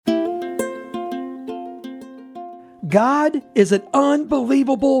God is an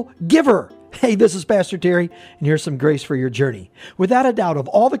unbelievable giver. Hey, this is Pastor Terry, and here's some grace for your journey. Without a doubt, of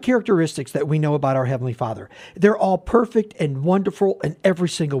all the characteristics that we know about our Heavenly Father, they're all perfect and wonderful in every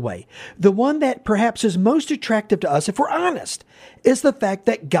single way. The one that perhaps is most attractive to us, if we're honest, is the fact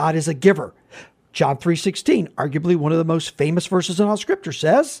that God is a giver. John 3:16, arguably one of the most famous verses in all Scripture,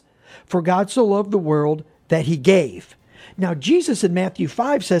 says, "For God so loved the world that He gave." Now, Jesus in Matthew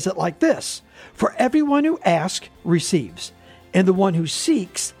 5 says it like this, "For everyone who asks receives, and the one who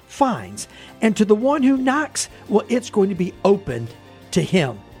seeks finds, and to the one who knocks, well, it's going to be opened to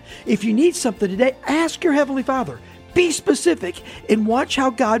him." If you need something today, ask your Heavenly Father. Be specific and watch how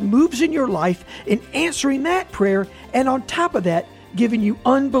God moves in your life in answering that prayer, and on top of that, giving you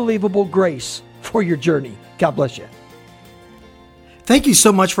unbelievable grace for your journey. God bless you. Thank you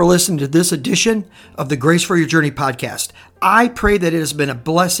so much for listening to this edition of the Grace for Your Journey podcast. I pray that it has been a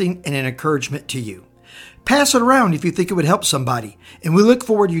blessing and an encouragement to you. Pass it around if you think it would help somebody. And we look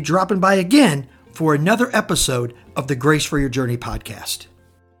forward to you dropping by again for another episode of the Grace for Your Journey podcast.